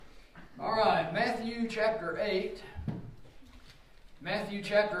chapter 8. Matthew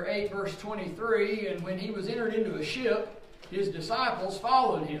chapter 8, verse 23, and when he was entered into a ship, his disciples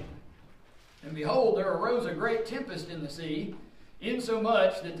followed him. And behold, there arose a great tempest in the sea,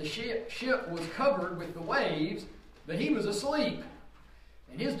 insomuch that the ship was covered with the waves, but he was asleep.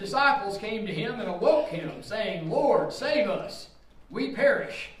 And his disciples came to him and awoke him, saying, Lord, save us, we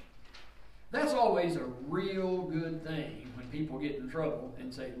perish. That's always a real good thing when people get in trouble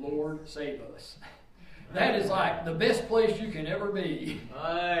and say, Lord, save us. That is like the best place you can ever be.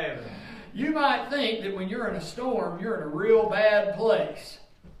 Amen. You might think that when you're in a storm, you're in a real bad place.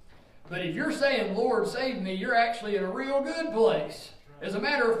 But if you're saying, Lord, save me, you're actually in a real good place. As a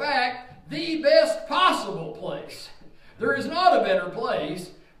matter of fact, the best possible place. There is not a better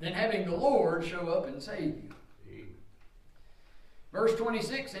place than having the Lord show up and save you. Verse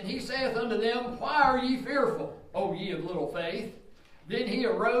 26, and he saith unto them, Why are ye fearful, O ye of little faith? Then he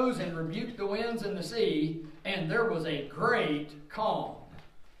arose and rebuked the winds and the sea, and there was a great calm.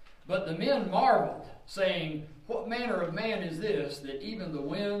 But the men marveled, saying, What manner of man is this, that even the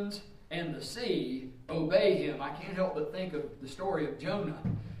winds and the sea obey him? I can't help but think of the story of Jonah,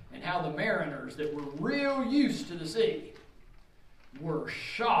 and how the mariners that were real used to the sea were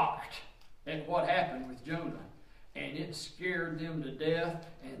shocked at what happened with Jonah. And it scared them to death,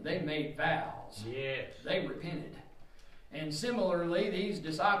 and they made vows. Yes. They repented. And similarly, these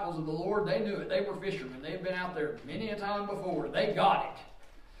disciples of the Lord, they knew it. They were fishermen. They had been out there many a time before. They got it.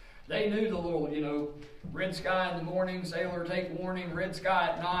 They knew the little, red sky in the morning, sailor take warning, red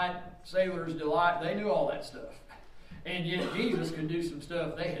sky at night, sailor's delight. They knew all that stuff. And yet Jesus could do some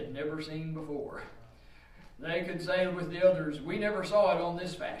stuff they had never seen before. They could say with the others, we never saw it on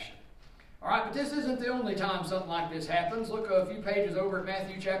this fashion. All right, but this isn't the only time something like this happens. Look a few pages over at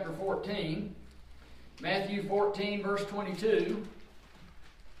Matthew chapter 14. Matthew 14, verse 22.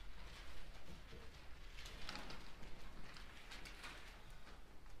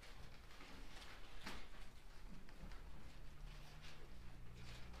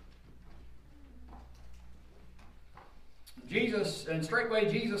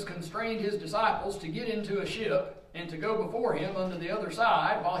 Straightway Jesus constrained his disciples to get into a ship and to go before him unto the other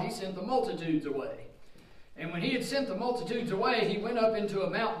side while he sent the multitudes away. And when he had sent the multitudes away, he went up into a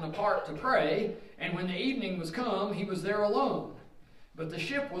mountain apart to pray, and when the evening was come, he was there alone. But the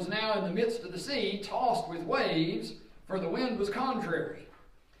ship was now in the midst of the sea, tossed with waves, for the wind was contrary.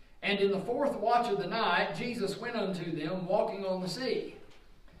 And in the fourth watch of the night, Jesus went unto them, walking on the sea.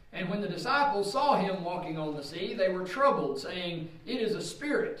 And when the disciples saw him walking on the sea, they were troubled, saying, It is a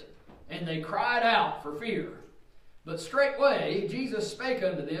spirit. And they cried out for fear. But straightway Jesus spake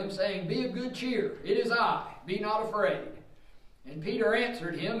unto them, saying, Be of good cheer, it is I, be not afraid. And Peter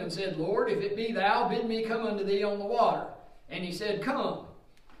answered him and said, Lord, if it be thou, bid me come unto thee on the water. And he said, Come.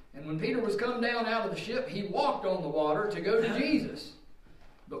 And when Peter was come down out of the ship, he walked on the water to go to Jesus.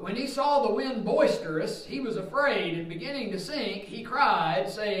 But when he saw the wind boisterous, he was afraid, and beginning to sink, he cried,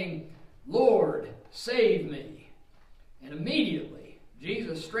 saying, Lord, save me. And immediately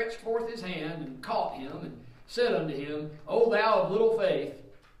Jesus stretched forth his hand and caught him, and said unto him, O thou of little faith,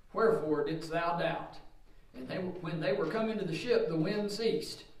 wherefore didst thou doubt? And when they were come into the ship, the wind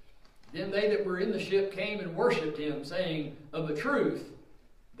ceased. Then they that were in the ship came and worshipped him, saying, Of a truth,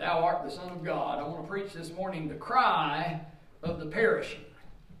 thou art the Son of God. I want to preach this morning the cry of the perishing.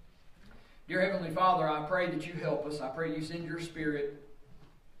 Dear Heavenly Father, I pray that you help us. I pray you send your Spirit,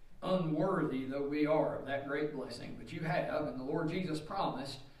 unworthy though we are of that great blessing. But you have, and the Lord Jesus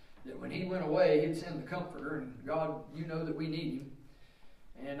promised that when he went away, he'd send the Comforter. And God, you know that we need him.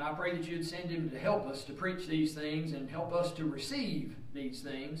 And I pray that you'd send him to help us to preach these things and help us to receive these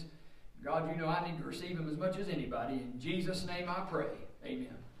things. God, you know I need to receive them as much as anybody. In Jesus' name I pray.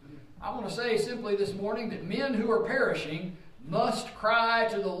 Amen. I want to say simply this morning that men who are perishing must cry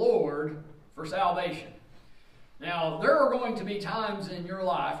to the Lord for salvation. Now, there are going to be times in your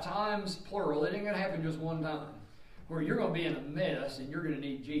life, times plural, it ain't going to happen just one time, where you're going to be in a mess and you're going to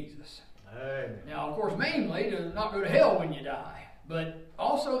need Jesus. Amen. Now, of course, mainly to not go to hell when you die, but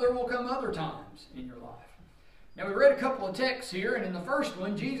also there will come other times in your life. Now, we read a couple of texts here, and in the first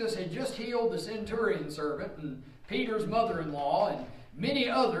one, Jesus had just healed the centurion servant and Peter's mother-in-law and many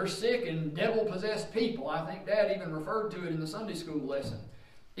other sick and devil-possessed people. I think Dad even referred to it in the Sunday school lesson.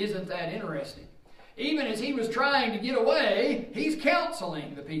 Isn't that interesting? Even as he was trying to get away, he's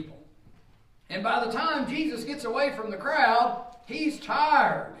counseling the people. And by the time Jesus gets away from the crowd, he's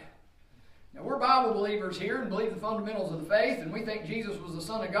tired. Now, we're Bible believers here and believe the fundamentals of the faith, and we think Jesus was the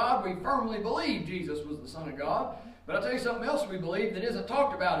Son of God. We firmly believe Jesus was the Son of God. But I'll tell you something else we believe that isn't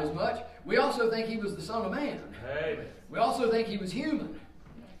talked about as much. We also think he was the Son of Man. Amen. We also think he was human.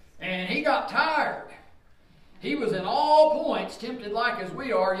 And he got tired. He was in all points tempted like as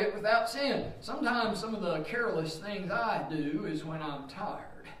we are, yet without sin. Sometimes some of the careless things I do is when I'm tired.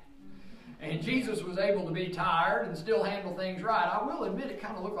 And Jesus was able to be tired and still handle things right. I will admit it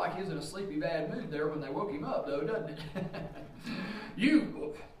kind of looked like he was in a sleepy bad mood there when they woke him up, though, doesn't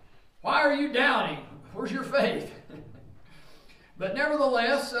it? Why are you doubting? Where's your faith? But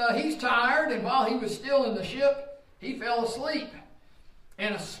nevertheless, he's tired, and while he was still in the ship, he fell asleep.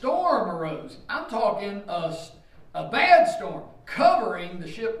 And a storm arose. I'm talking a bad storm, covering the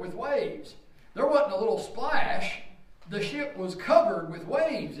ship with waves. There wasn't a little splash. The ship was covered with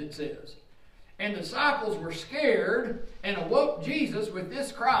waves, it says. And the disciples were scared and awoke Jesus with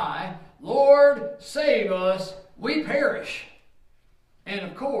this cry, "Lord, save us, we perish." And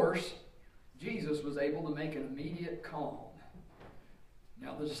of course, Jesus was able to make an immediate calm.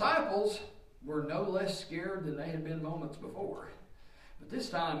 Now the disciples were no less scared than they had been moments before. But this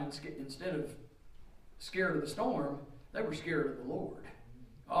time, instead of scared of the storm, they were scared of the Lord.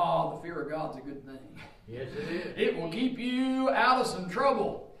 Oh, the fear of God's a good thing. Yes, it is. It will keep you out of some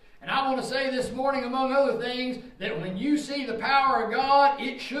trouble. And I want to say this morning, among other things, that when you see the power of God,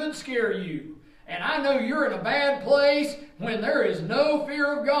 it should scare you. And I know you're in a bad place when there is no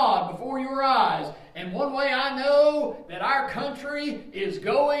fear of God before your eyes. And one way I know that our country is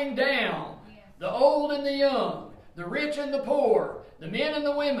going down. The old and the young, the rich and the poor, the men and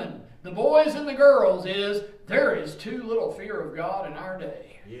the women, the boys and the girls, is there is too little fear of God in our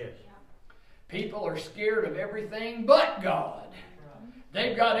day. Yes. People are scared of everything but God.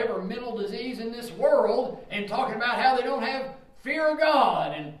 They've got every mental disease in this world and talking about how they don't have fear of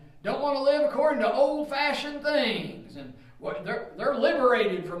God and don't want to live according to old-fashioned things. And they're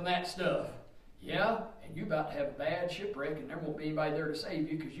liberated from that stuff. Yeah, and you're about to have a bad shipwreck and there won't be anybody there to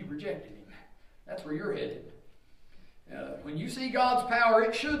save you because you rejected Him. That's where you're headed. When you see God's power,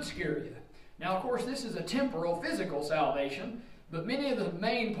 it should scare you. Now, of course, this is a temporal, physical salvation, but many of the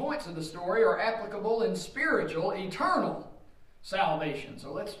main points of the story are applicable in spiritual, eternal salvation.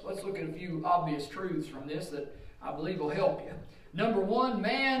 So let's look at a few obvious truths from this that I believe will help you. Number one,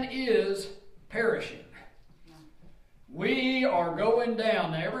 man is perishing. We are going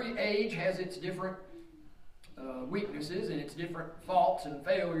down. Now, every age has its different weaknesses and its different faults and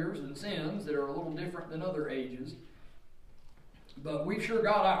failures and sins that are a little different than other ages. But we've sure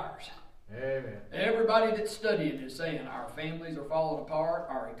got ours. Amen. Everybody that's studying is saying our families are falling apart,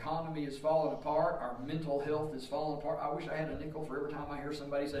 our economy is falling apart, our mental health is falling apart. I wish I had a nickel for every time I hear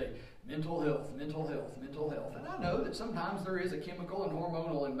somebody say mental health, mental health, mental health. And I know that sometimes there is a chemical and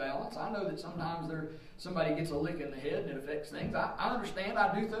hormonal imbalance. I know that sometimes somebody gets a lick in the head and it affects things. I understand.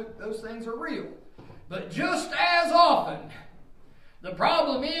 I do think those things are real. But just as often, the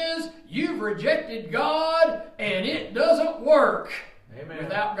problem is you've rejected God and it doesn't work. Amen.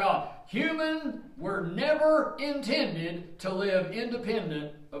 Without God. Human were never intended to live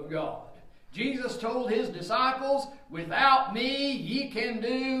independent of God. Jesus told His disciples, "Without me ye can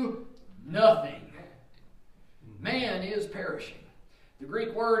do nothing." Man is perishing. The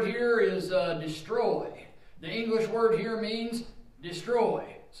Greek word here is destroy. The English word here means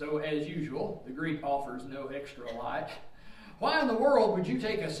destroy. So as usual, the Greek offers no extra light. Why in the world would you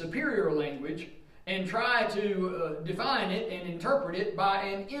take a superior language and try to define it and interpret it by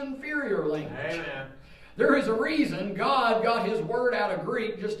an inferior language? Amen. There is a reason God got His word out of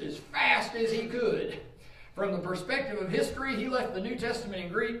Greek just as fast as He could. From the perspective of history, He left the New Testament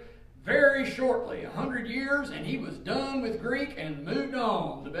in Greek very shortly, 100 years, and He was done with Greek and moved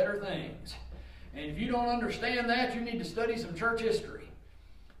on to better things. And if you don't understand that, you need to study some church history.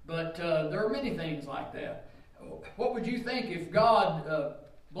 But there are many things like that. What would you think if God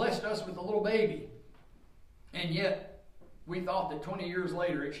blessed us with a little baby, and yet we thought that 20 years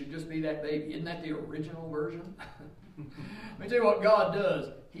later it should just be that baby? Isn't that the original version? Let me tell you what God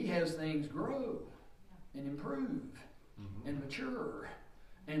does. He has things grow and improve and mature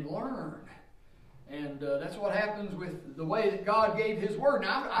and learn. And that's what happens with the way that God gave His Word.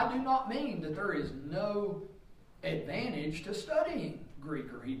 Now, I do not mean that there is no advantage to studying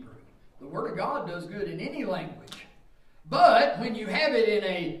Greek or Hebrew. The Word of God does good in any language. But when you have it in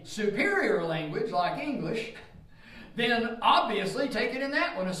a superior language like English, then obviously take it in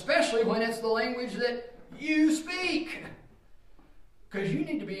that one, especially when it's the language that you speak. Because you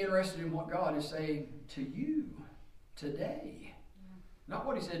need to be interested in what God is saying to you today. Not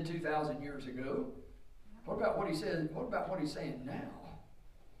what He said 2,000 years ago. What about what He said? What about what He's saying now?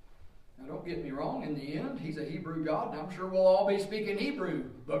 Now, don't get me wrong, in the end, He's a Hebrew God, and I'm sure we'll all be speaking Hebrew.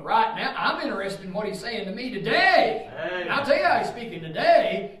 But right now, I'm interested in what He's saying to me today. Hey. And I'll tell you how He's speaking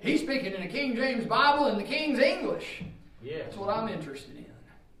today. He's speaking in the King James Bible and the King's English. Yes. That's what I'm interested in.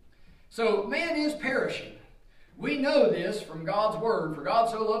 So, man is perishing. We know this from God's Word. For God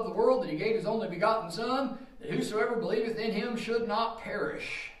so loved the world that He gave His only begotten Son, that whosoever believeth in Him should not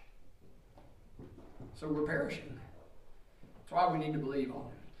perish. So we're perishing. That's why we need to believe on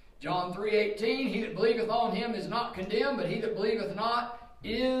Him. John 3:18, he that believeth on Him is not condemned, but he that believeth not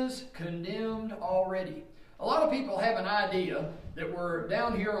is condemned already. A lot of people have an idea that we're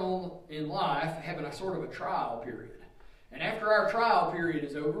down here in life having a sort of a trial period. And after our trial period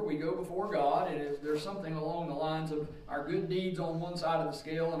is over, we go before God, and there's something along the lines of our good deeds on one side of the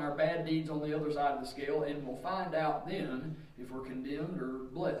scale and our bad deeds on the other side of the scale, and we'll find out then if we're condemned or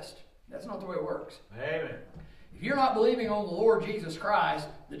blessed. That's not the way it works. Amen. If you're not believing on the Lord Jesus Christ,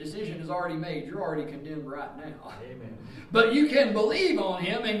 the decision is already made. You're already condemned right now. Amen. But you can believe on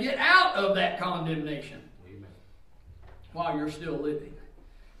Him and get out of that condemnation. Amen. While you're still living.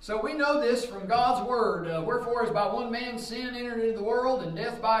 So we know this from God's Word. Wherefore, as by one man's sin entered into the world, and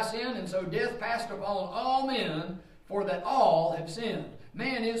death by sin, and so death passed upon all men, for that all have sinned.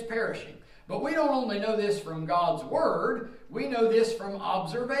 Man is perishing. But we don't only know this from God's Word, we know this from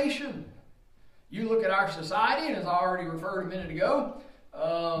observation. You look at our society, and as I already referred a minute ago,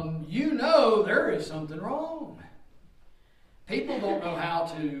 you know there is something wrong. People don't know how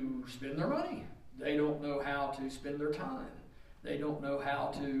to spend their money. They don't know how to spend their time. They don't know how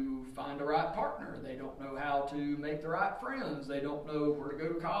to find the right partner. They don't know how to make the right friends. They don't know where to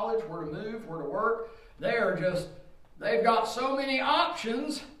go to college, where to move, where to work. They've got so many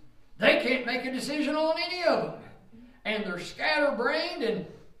options, they can't make a decision on any of them. And they're scatterbrained, and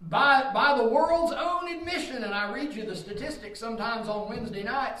by the world's own admission, and I read you the statistics sometimes on Wednesday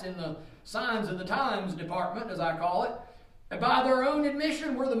nights in the Signs of the Times department, as I call it, and by their own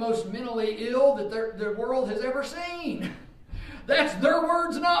admission, we're the most mentally ill that the world has ever seen. That's their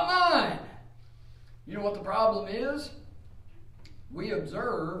words, not mine. You know what the problem is? We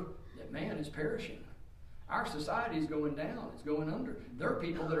observe that man is perishing. Our society is going down. It's going under. There are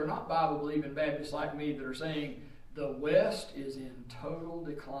people that are not Bible-believing Baptists like me that are saying the West is in total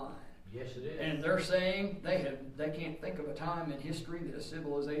decline. Yes, it is. And they're saying they can't think of a time in history that a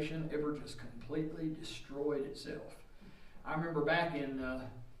civilization ever just completely destroyed itself. I remember back in...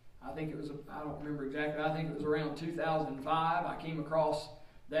 I don't remember exactly, I think it was around 2005, I came across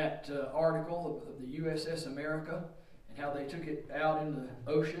that article of the USS America and how they took it out in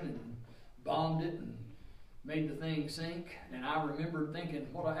the ocean and bombed it and made the thing sink. And I remembered thinking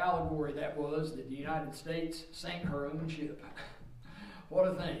what an allegory that was, that the United States sank her own ship. What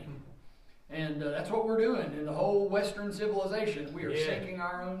a thing. And that's what we're doing in the whole Western civilization. We are sinking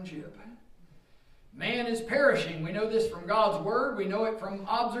our own ship. Man is perishing. We know this from God's Word. We know it from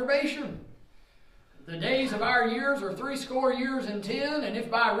observation. The days of our years are 80 years and 10, and if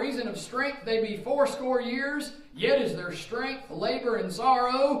by reason of strength they be 80 years, yet is their strength labor and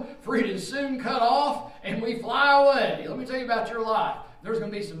sorrow, for it is soon cut off, and we fly away. Let me tell you about your life. There's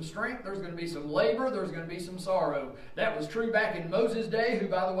going to be some strength, there's going to be some labor, there's going to be some sorrow. That was true back in Moses' day, who,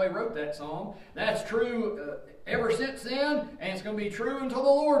 by the way, wrote that song. That's true ever since then, and it's going to be true until the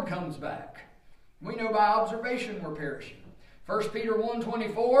Lord comes back. We know by observation we're perishing. 1 Peter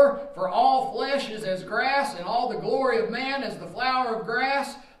 1:24, for all flesh is as grass, and all the glory of man as the flower of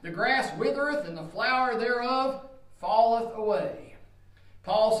grass. The grass withereth, and the flower thereof falleth away.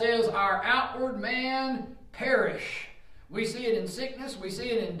 Paul says our outward man perish. We see it in sickness, we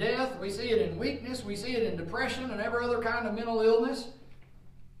see it in death, we see it in weakness, we see it in depression and every other kind of mental illness.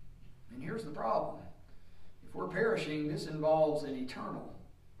 And here's the problem. If we're perishing, this involves an eternal,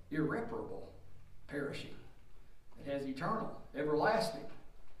 irreparable perishing. It has eternal, everlasting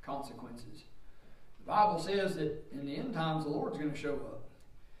consequences. The Bible says that in the end times the Lord's going to show up.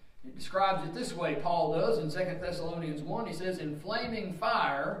 It describes it this way, Paul does, in 2 Thessalonians 1. He says, in flaming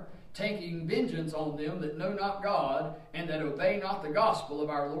fire, taking vengeance on them that know not God, and that obey not the gospel of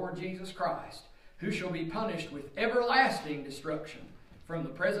our Lord Jesus Christ, who shall be punished with everlasting destruction from the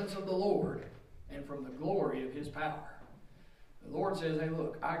presence of the Lord and from the glory of His power. The Lord says, hey,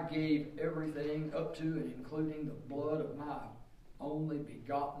 look, I gave everything up to and including the blood of my only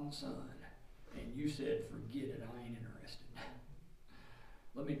begotten Son. And you said, forget it, I ain't interested.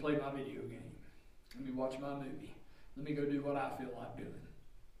 Let me play my video game. Let me watch my movie. Let me go do what I feel like doing.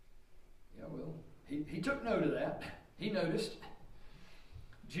 Yeah, well, he took note of that. He noticed.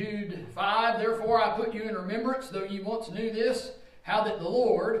 Jude 5, therefore I put you in remembrance, though you once knew this, how that the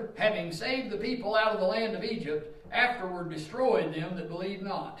Lord, having saved the people out of the land of Egypt, afterward destroyed them that believed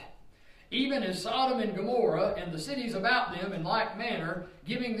not. Even as Sodom and Gomorrah and the cities about them in like manner,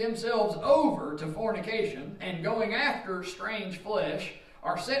 giving themselves over to fornication and going after strange flesh,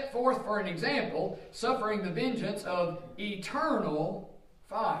 are set forth for an example, suffering the vengeance of eternal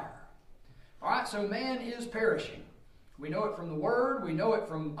fire. All right, so man is perishing. We know it from the Word, we know it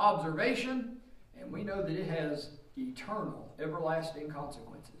from observation, and we know that it has eternal, everlasting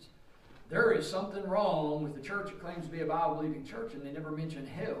consequences. There is something wrong with the church that claims to be a Bible-believing church, and they never mention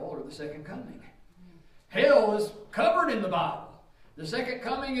hell or the second coming. Hell is covered in the Bible. The second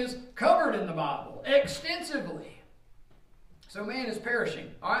coming is covered in the Bible extensively. So man is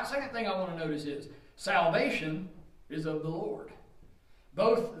perishing. All right, second thing I want to notice is salvation is of the Lord.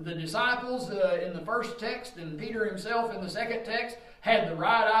 Both the disciples in the first text and Peter himself in the second text had the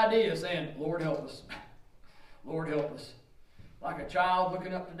right idea, saying, Lord, help us. Lord, help us. Like a child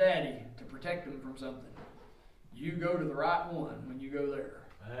looking up to Daddy to protect them from something. You go to the right one when you go there.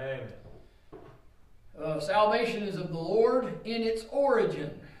 Amen. Salvation is of the Lord in its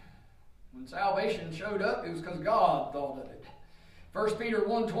origin. When salvation showed up, it was because God thought of it. 1 Peter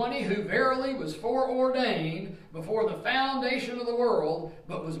 1:20, who verily was foreordained before the foundation of the world,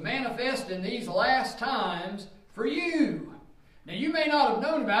 but was manifest in these last times for you. Now you may not have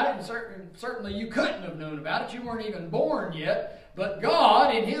known about it, and certainly you couldn't have known about it. You weren't even born yet. But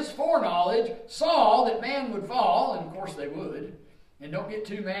God, in His foreknowledge, saw that man would fall, and of course they would. And don't get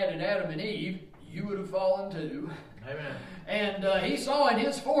too mad at Adam and Eve. You would have fallen too. Amen. And He saw in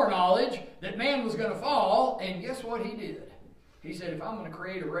His foreknowledge that man was going to fall, and guess what He did? He said, if I'm going to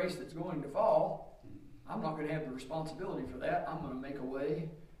create a race that's going to fall, I'm not going to have the responsibility for that. I'm going to make a way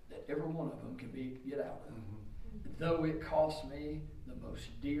that every one of them can get out of. Though it costs me the most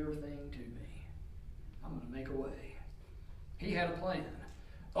dear thing to me, I'm going to make a way. He had a plan.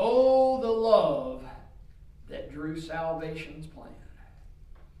 Oh, the love that drew salvation's plan.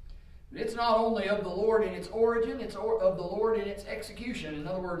 It's not only of the Lord in its origin, it's of the Lord in its execution. In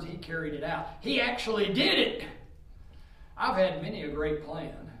other words, He carried it out. He actually did it. I've had many a great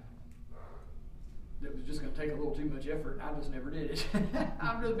plan that was just going to take a little too much effort, and I just never did it.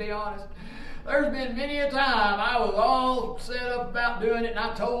 I'm just being honest. There's been many a time I was all set up about doing it, and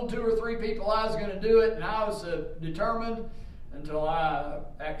I told 2 or 3 people I was going to do it, and I was determined until I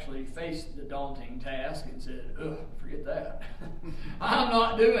actually faced the daunting task and said, ugh, forget that. I'm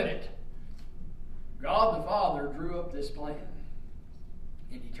not doing it. God the Father drew up this plan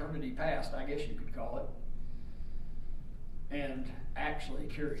in eternity past, I guess you could call it, and actually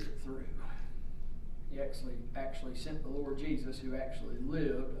carried it through. He actually sent the Lord Jesus, who actually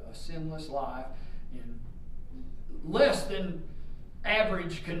lived a sinless life in less than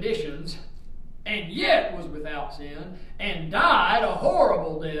average conditions, and yet was without sin, and died a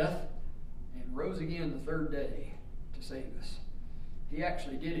horrible death, and rose again the third day to save us. He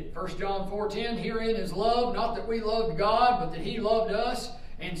actually did it. 1 John 4:10, herein is love, not that we loved God, but that He loved us,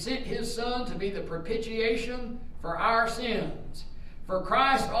 and sent His Son to be the propitiation for our sins. For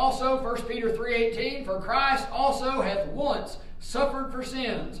Christ also, 1 Peter 3:18, for Christ also hath once suffered for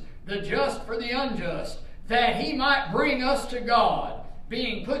sins, the just for the unjust, that He might bring us to God,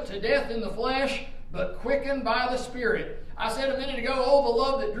 being put to death in the flesh, but quickened by the Spirit. I said a minute ago, oh, the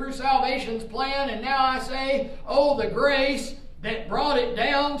love that drew salvation's plan, and now I say, oh, the grace that brought it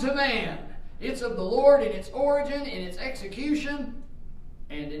down to man. It's of the Lord in its origin, in its execution,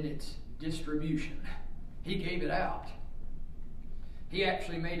 and in its distribution. He gave it out. He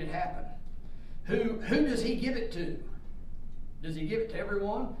actually made it happen. Who does He give it to? Does He give it to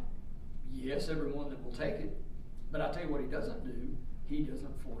everyone? Yes, everyone that will take it. But I tell you what He doesn't do. He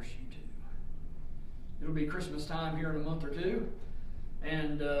doesn't force you to. It'll be Christmas time here in a month or two,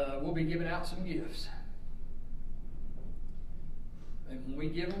 and we'll be giving out some gifts. And when we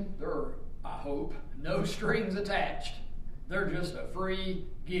give them, there are, I hope, no strings attached. They're just a free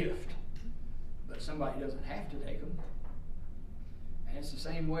gift. But somebody doesn't have to take them. And it's the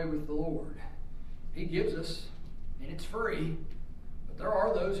same way with the Lord. He gives us, and it's free, but there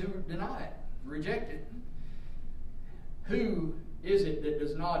are those who deny it, reject it. Who is it that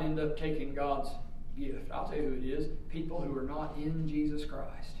does not end up taking God's gift? I'll tell you who it is. People who are not in Jesus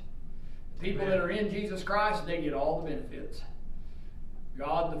Christ. The people that are in Jesus Christ, they get all the benefits.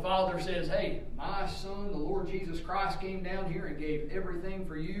 God the Father says, hey, my Son, the Lord Jesus Christ, came down here and gave everything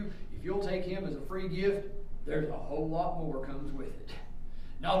for you. If you'll take Him as a free gift, there's a whole lot more comes with it.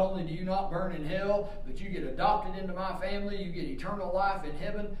 Not only do you not burn in hell, but you get adopted into my family, you get eternal life in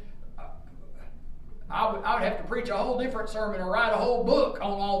heaven. I would have to preach a whole different sermon or write a whole book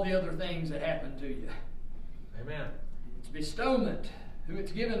on all the other things that happen to you. Amen. It's bestowment, who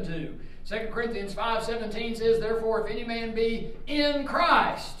it's given to. 2 Corinthians 5:17 says, therefore, if any man be in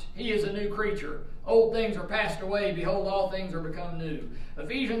Christ, he is a new creature. Old things are passed away. Behold, all things are become new.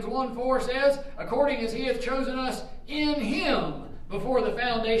 Ephesians 1:4 says, according as He hath chosen us in Him before the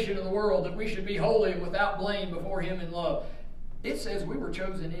foundation of the world, that we should be holy and without blame before Him in love. It says we were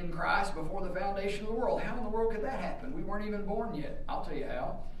chosen in Christ before the foundation of the world. How in the world could that happen? We weren't even born yet. I'll tell you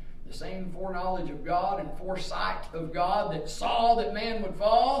how. The same foreknowledge of God and foresight of God that saw that man would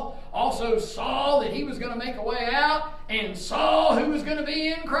fall, also saw that he was going to make a way out, and saw who was going to be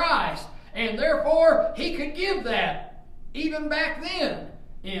in Christ. And therefore, he could give that, even back then,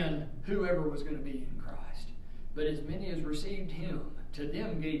 in whoever was going to be in Christ. But as many as received him, to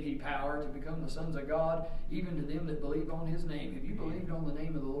them gave he power to become the sons of God, even to them that believe on his name. Have you believed on the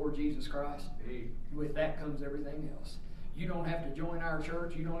name of the Lord Jesus Christ? With that comes everything else. You don't have to join our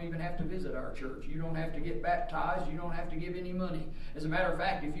church. You don't even have to visit our church. You don't have to get baptized. You don't have to give any money. As a matter of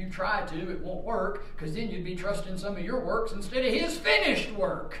fact, if you try to, it won't work, because then you'd be trusting some of your works instead of his finished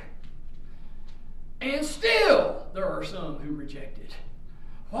work. And still, there are some who reject it.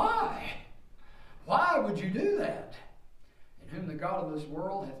 Why? Why would you do that? In whom the God of this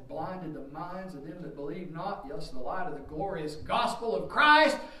world hath blinded the minds of them that believe not, yes, the light of the glorious gospel of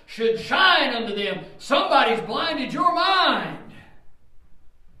Christ should shine unto them. Somebody's blinded your mind.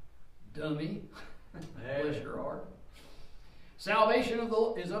 Dummy. Bless your heart. Salvation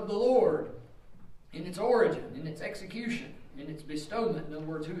is of the Lord in its origin, in its execution, in its bestowment, in other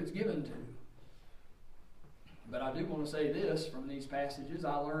words, who it's given to. But I do want to say this from these passages.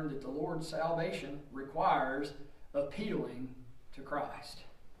 I learned that the Lord's salvation requires appealing to Christ.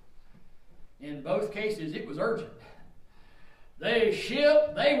 In both cases, it was urgent. The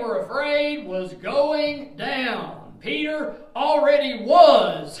ship, they were afraid, was going down. Peter already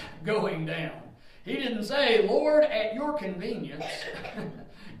was going down. He didn't say, Lord, at your convenience,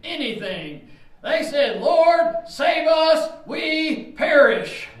 anything. They said, Lord, save us, we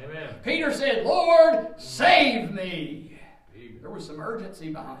perish. Amen. Peter said, Lord, save me. There was some urgency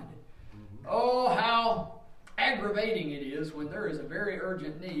behind it. Oh, how aggravating it is when there is a very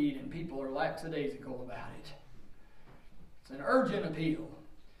urgent need and people are lackadaisical about it. It's an urgent appeal.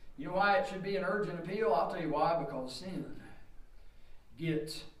 You know why it should be an urgent appeal? I'll tell you why. Because sin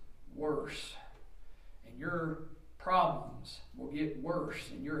gets worse. And your problems will get worse.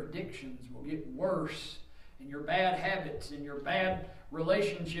 And your addictions will get worse. And your bad habits and your bad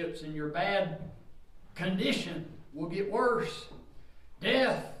relationships and your bad condition will get worse.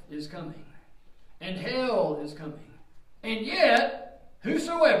 Death is coming. And hell is coming. And yet,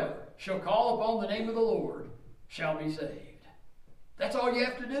 whosoever shall call upon the name of the Lord shall be saved. That's all you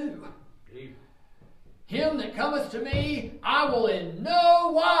have to do. Him that cometh to me, I will in no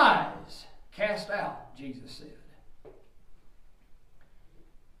wise cast out, Jesus said.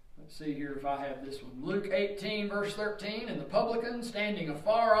 Let's see here if I have this one. Luke 18, verse 13, and the publican, standing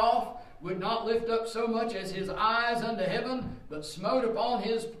afar off, would not lift up so much as his eyes unto heaven, but smote upon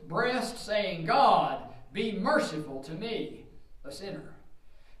his breast, saying, God, be merciful to me, a sinner.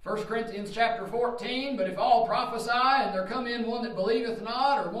 1 Corinthians chapter 14, but if all prophesy, and there come in one that believeth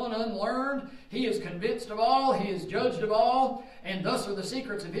not, or one unlearned, he is convinced of all, he is judged of all, and thus are the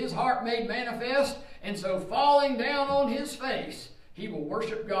secrets of his heart made manifest, and so falling down on his face, he will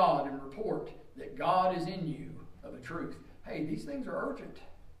worship God and report that God is in you of a truth. Hey, these things are urgent.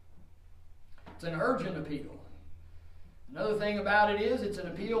 It's an urgent appeal. Another thing about it is it's an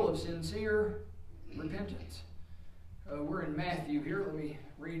appeal of sincere repentance. We're in Matthew here. Let me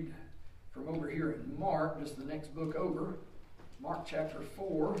read from over here in Mark, just the next book over. Mark chapter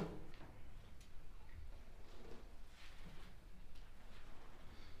 4.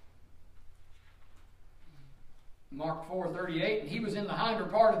 Mark 4:38, and he was in the hinder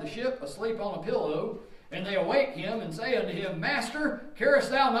part of the ship, asleep on a pillow, and they awake him and say unto him, Master, carest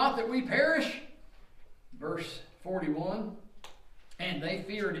thou not that we perish? Verse 41, and they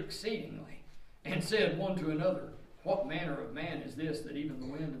feared exceedingly, and said one to another, What manner of man is this, that even the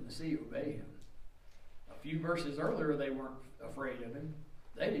wind and the sea obey him? A few verses earlier, they weren't afraid of him.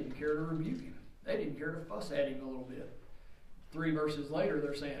 They didn't care to rebuke him. They didn't care to fuss at him a little bit. 3 verses later,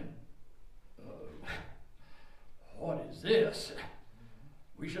 they're saying, what is this?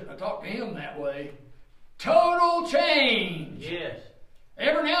 We shouldn't have talked to him that way. Total change. Yes.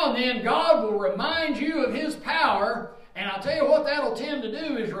 Every now and then, God will remind you of his power, and I'll tell you what that'll tend to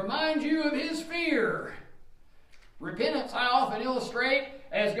do is remind you of his fear. Repentance, I often illustrate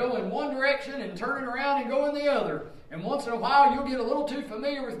as going one direction and turning around and going the other. And once in a while, you'll get a little too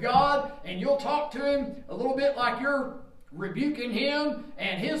familiar with God, and you'll talk to him a little bit like you're rebuking him,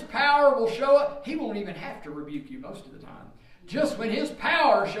 and his power will show up. He won't even have to rebuke you most of the time. Just when his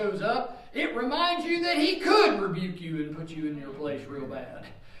power shows up, it reminds you that he could rebuke you and put you in your place real bad.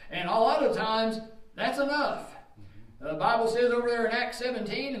 And a lot of times, that's enough. The Bible says over there in Acts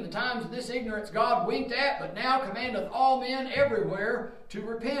 17, in the times of this ignorance God winked at, but now commandeth all men everywhere to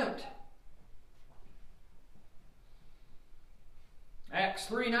repent. Acts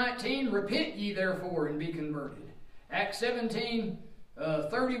 3:19, repent ye therefore and be converted. Acts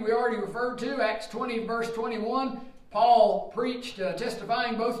 17:30 we already referred to. Acts 20 verse 21, Paul preached,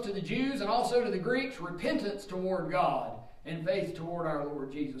 testifying both to the Jews and also to the Greeks, repentance toward God and faith toward our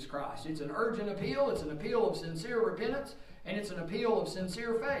Lord Jesus Christ. It's an urgent appeal, it's an appeal of sincere repentance, and it's an appeal of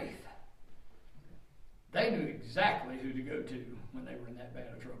sincere faith. They knew exactly who to go to when they were in that bad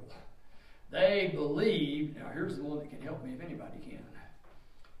of trouble. They believed. Now here's the one that can help me if anybody can.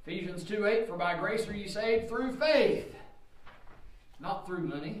 Ephesians 2:8, for by grace are ye saved through faith, not through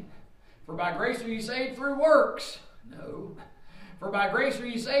money. For by grace are ye saved through works. No. For by grace are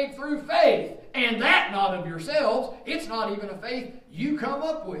ye saved through faith, and that not of yourselves. It's not even a faith you come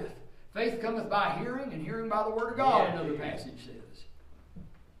up with. Faith cometh by hearing, and hearing by the word of God, another passage says.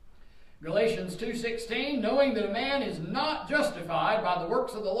 Galatians 2:16, knowing that a man is not justified by the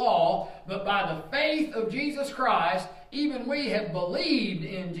works of the law, but by the faith of Jesus Christ, even we have believed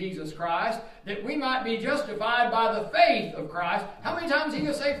in Jesus Christ, that we might be justified by the faith of Christ. How many times he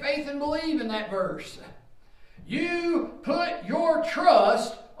will say faith and believe in that verse? You put your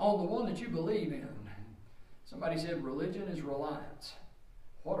trust on the one that you believe in. Somebody said religion is reliance.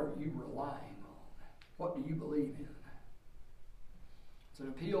 What are you relying on? What do you believe in? It's an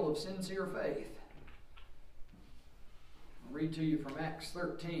appeal of sincere faith. I'll read to you from Acts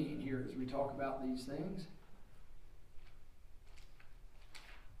 13 here as we talk about these things.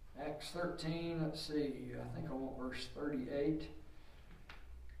 Acts 13, let's see, I think I want verse 38.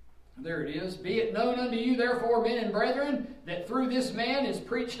 There it is. Be it known unto you, therefore, men and brethren, that through this man is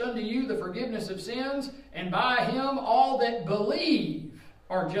preached unto you the forgiveness of sins, and by him all that believe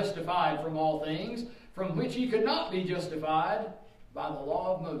are justified from all things, from which ye could not be justified by the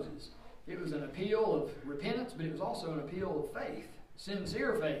law of Moses. It was an appeal of repentance, but it was also an appeal of faith,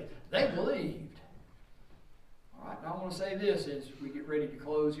 sincere faith. They believed. All right, now I want to say this as we get ready to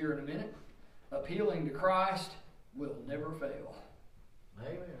close here in a minute. Appealing to Christ will never fail.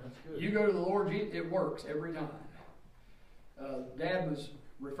 Amen. That's good. You go to the Lord Jesus, it works every time. Dad was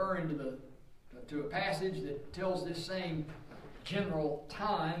referring to a passage that tells this same general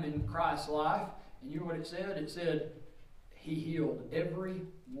time in Christ's life, and you know what it said? It said, He healed every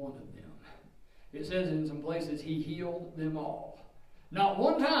one of them. It says in some places, He healed them all. Not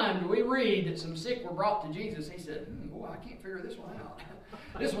one time do we read that some sick were brought to Jesus. He said, boy, I can't figure this one out.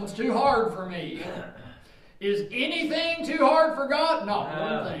 This one's too hard for me. Is anything too hard for God? Not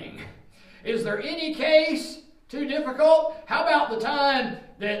one thing. Is there any case too difficult? How about the time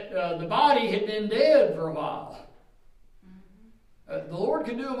that the body had been dead for a while? The Lord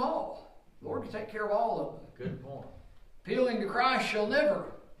can do them all. The Lord can take care of all of them. Good point. Appealing to Christ shall never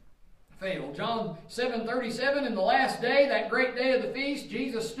fail. John 7:37, in the last day, that great day of the feast,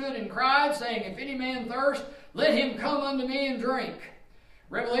 Jesus stood and cried, saying, if any man thirst, let him come unto me and drink.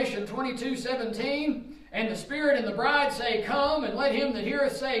 Revelation 22:17, and the Spirit and the bride say, come, and let him that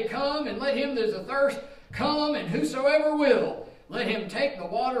heareth say, come, and let him that is athirst come, and whosoever will, let him take the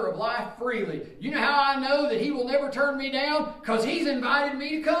water of life freely. You know how I know that he will never turn me down? Because he's invited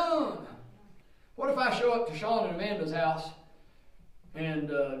me to come. What if I show up to Sean and Amanda's house and,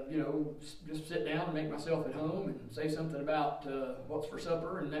 just sit down and make myself at home and say something about what's for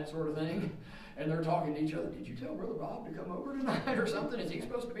supper and that sort of thing? And they're talking to each other. Did you tell Brother Bob to come over tonight or something? Is he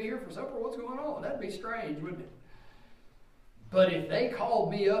supposed to be here for supper? What's going on? That'd be strange, wouldn't it? But if they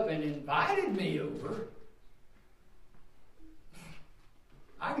called me up and invited me over,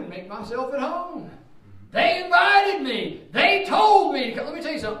 I can make myself at home. They invited me. They told me to come. Let me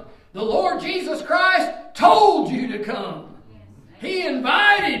tell you something. The Lord Jesus Christ told you to come. He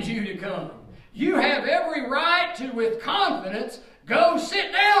invited you to come. You have every right to, with confidence, go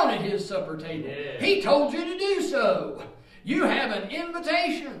sit down at His supper table. Yeah. He told you to do so. You have an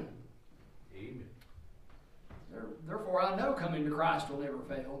invitation. Amen. Therefore, I know coming to Christ will never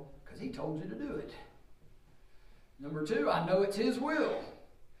fail, because He told you to do it. Number 2, I know it's His will.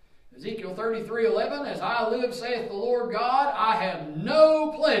 Ezekiel 33:11, as I live, saith the Lord God, I have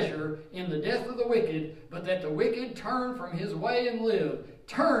no pleasure in the death of the wicked, but that the wicked turn from his way and live.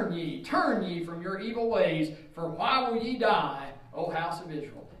 Turn ye from your evil ways, for why will ye die, O house of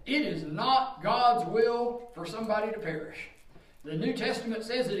Israel? It is not God's will for somebody to perish. The New Testament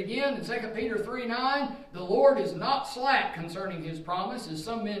says it again in 2 Peter 3:9, the Lord is not slack concerning His promise, as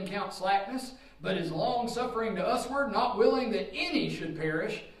some men count slackness, but is long-suffering to usward, not willing that any should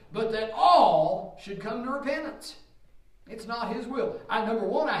perish, but that all should come to repentance. It's not His will. Number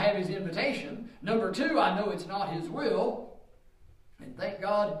 1, I have His invitation. Number 2, I know it's not His will. And thank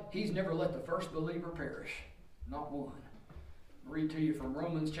God He's never let the first believer perish. Not one. I'll read to you from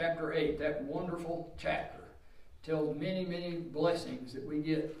Romans chapter 8, that wonderful chapter. tells many, many blessings that we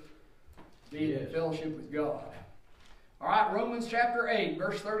get being in fellowship with God. All right, Romans chapter 8,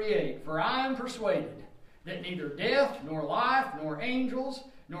 verse 38. For I am persuaded that neither death, nor life, nor angels,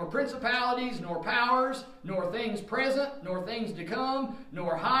 nor principalities, nor powers, nor things present, nor things to come,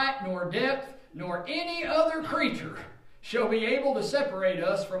 nor height, nor depth, nor any other creature shall be able to separate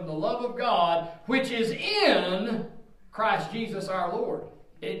us from the love of God, which is in Christ Jesus our Lord.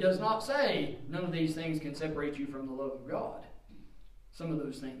 It does not say none of these things can separate you from the love of God. Some of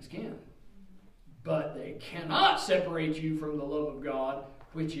those things can. But they cannot separate you from the love of God,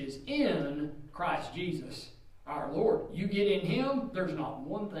 which is in Christ Jesus our Lord. You get in Him, there's not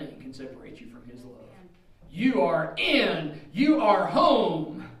one thing can separate you from His love. You are in, you are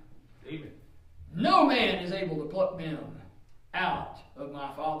home. Amen. No man is able to pluck them out of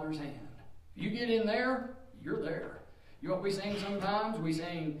my Father's hand. If you get in there, you're there. You know what we sing sometimes? We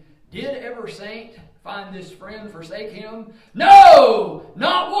sing, did ever saint find this friend forsake him? No,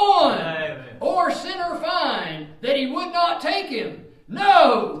 not one. Amen. Or sinner find that he would not take him?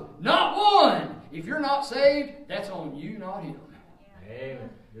 No, not one. If you're not saved, that's on you, not him. Amen.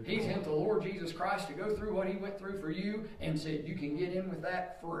 He sent the Lord Jesus Christ to go through what He went through for you and said you can get in with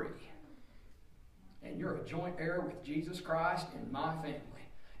that free. And you're a joint heir with Jesus Christ and my family.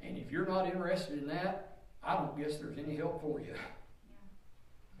 And if you're not interested in that, I don't guess there's any help for you.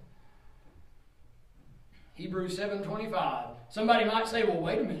 Hebrews 7:25. Somebody might say, well,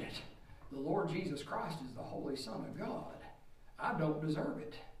 wait a minute. The Lord Jesus Christ is the Holy Son of God. I don't deserve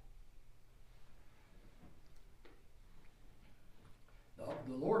it.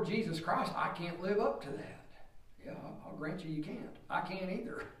 The Lord Jesus Christ, I can't live up to that. Yeah, I'll grant you can't. I can't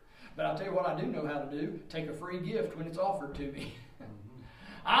either. But I'll tell you what I do know how to do. Take a free gift when it's offered to me.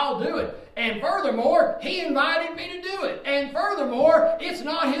 I'll do it. And furthermore, He invited me to do it. And furthermore, it's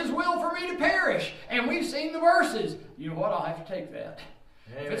not His will for me to perish. And we've seen the verses. You know what? I'll have to take that.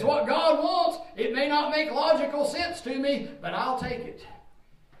 Amen. If it's what God wants, it may not make logical sense to me, but I'll take it.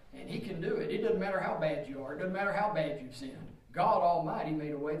 And He can do it. It doesn't matter how bad you are. It doesn't matter how bad you've sinned. God Almighty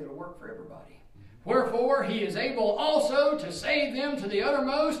made a way that'll work for everybody. Wherefore He is able also to save them to the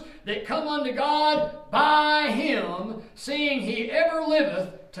uttermost that come unto God by Him, seeing He ever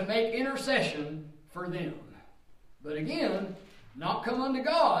liveth to make intercession for them. But again, not come unto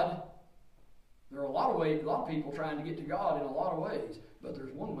God. There are a lot of ways, a lot of people trying to get to God in a lot of ways. But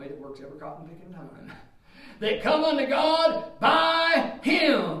there's one way that works every cotton picking time. That come unto God by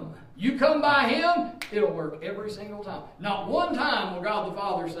Him. You come by Him, it'll work every single time. Not one time will God the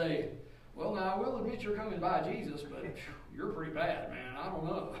Father say, well, now, I will admit you're coming by Jesus, but you're pretty bad, man. I don't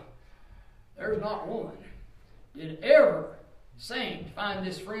know. There's not one. Did ever saint find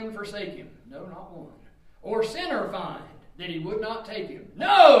this friend forsake him? No, not one. Or sinner find that he would not take him?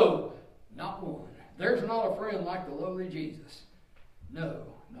 No, not one. There's not a friend like the lowly Jesus. No,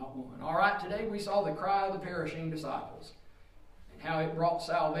 not one. All right, today we saw the cry of the perishing disciples and how it brought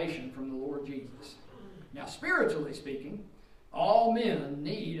salvation from the Lord Jesus. Now, spiritually speaking, all men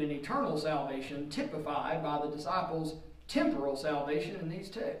need an eternal salvation typified by the disciples' temporal salvation in these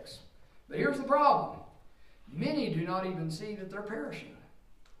texts. But here's the problem. Many do not even see that they're perishing.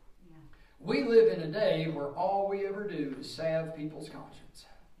 Yeah. We live in a day where all we ever do is salve people's conscience.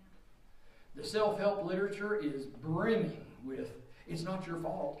 The self-help literature is brimming with, it's not your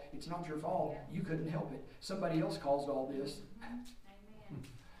fault, it's not your fault, you couldn't help it, somebody else caused all this.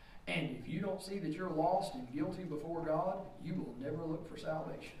 And if you don't see that you're lost and guilty before God, you will never look for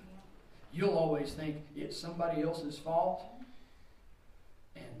salvation. You'll always think it's somebody else's fault,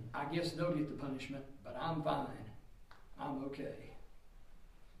 and I guess they'll get the punishment, but I'm fine. I'm okay.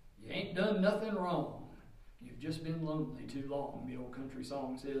 You ain't done nothing wrong. You've just been lonely too long, the old country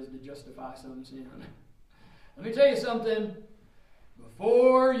song says, to justify some sin. Let me tell you something.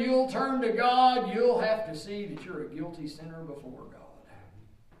 Before you'll turn to God, you'll have to see that you're a guilty sinner before God.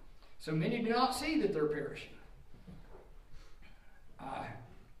 So many do not see that they're perishing. I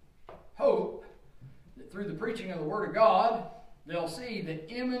hope that through the preaching of the Word of God, they'll see the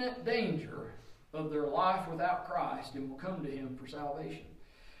imminent danger of their life without Christ and will come to Him for salvation.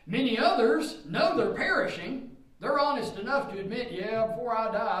 Many others know they're perishing. They're honest enough to admit, yeah, before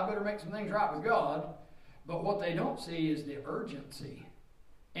I die, I better make some things right with God. But what they don't see is the urgency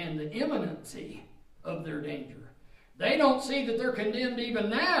and the imminency of their danger. They don't see that they're condemned even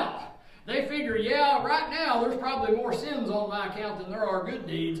now. They figure, yeah, right now there's probably more sins on my account than there are good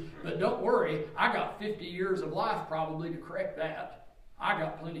deeds, but don't worry, I got 50 years of life probably to correct that. I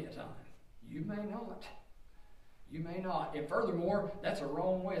got plenty of time. You may not. You may not. And furthermore, that's a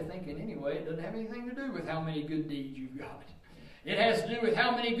wrong way of thinking anyway. It doesn't have anything to do with how many good deeds you've got. It has to do with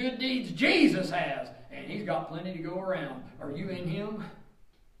how many good deeds Jesus has. And He's got plenty to go around. Are you in Him?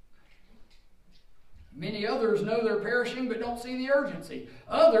 Many others know they're perishing but don't see the urgency.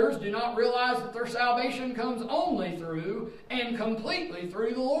 Others do not realize that their salvation comes only through and completely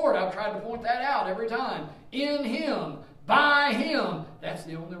through the Lord. I've tried to point that out every time. In Him, by Him. That's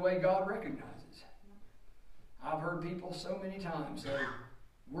the only way God recognizes. I've heard people so many times say,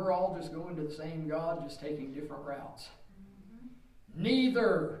 we're all just going to the same God, just taking different routes.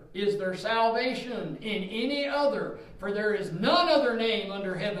 Neither is there salvation in any other, for there is none other name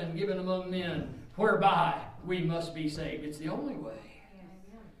under heaven given among men whereby we must be saved. It's the only way.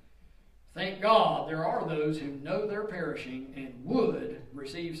 Thank God there are those who know they're perishing and would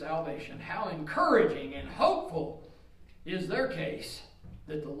receive salvation. How encouraging and hopeful is their case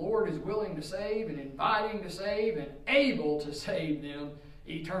that the Lord is willing to save and inviting to save and able to save them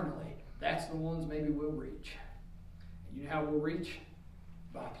eternally. That's the ones maybe we'll reach. You know how we'll reach?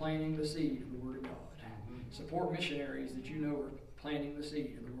 By planting the seed of the Word of God. Support missionaries that you know are planting the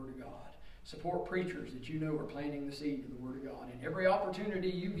seed of the Word of God. Support preachers that you know are planting the seed of the Word of God. And every opportunity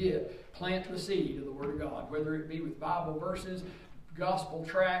you get, plant the seed of the Word of God, whether it be with Bible verses, gospel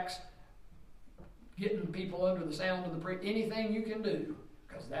tracts, getting people under the sound of the preach, anything you can do,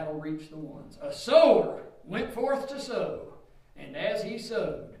 because that'll reach the ones. A sower went forth to sow, and as he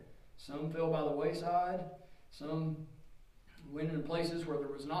sowed, some fell by the wayside, some went in places where there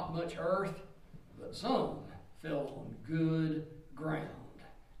was not much earth, but some fell on good ground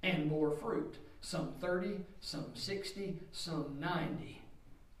and bore fruit. Some 30, some 60, some 90.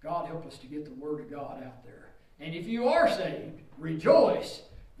 God help us to get the Word of God out there. And if you are saved, rejoice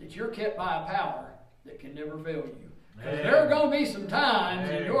that you're kept by a power that can never fail you. Because there are going to be some times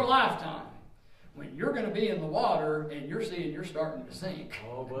in your lifetime when you're going to be in the water and you're seeing you're starting to sink.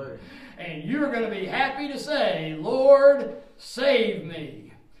 Oh, buddy. And you're going to be happy to say, Lord, save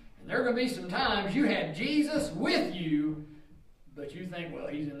me. And there are going to be some times you have Jesus with you, but you think, well,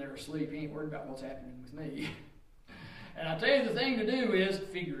 He's in there asleep. He ain't worried about what's happening with me. And I tell you, the thing to do is,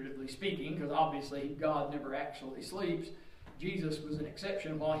 figuratively speaking, because obviously God never actually sleeps. Jesus was an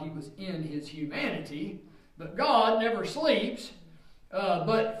exception while He was in His humanity. But God never sleeps.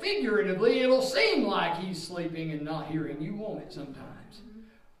 But figuratively, it'll seem like He's sleeping and not hearing you, won't it, sometimes?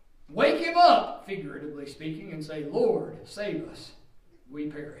 Wake Him up, figuratively speaking, and say, Lord, save us. We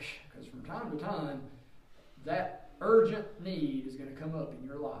perish. Because from time to time, that urgent need is going to come up in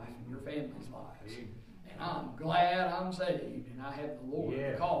your life and your family's lives. And I'm glad I'm saved and I have the Lord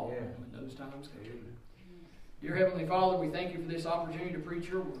to call when those times come. Dear Heavenly Father, we thank You for this opportunity to preach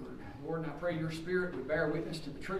Your Word. Lord, and I pray Your Spirit would bear witness to the truth.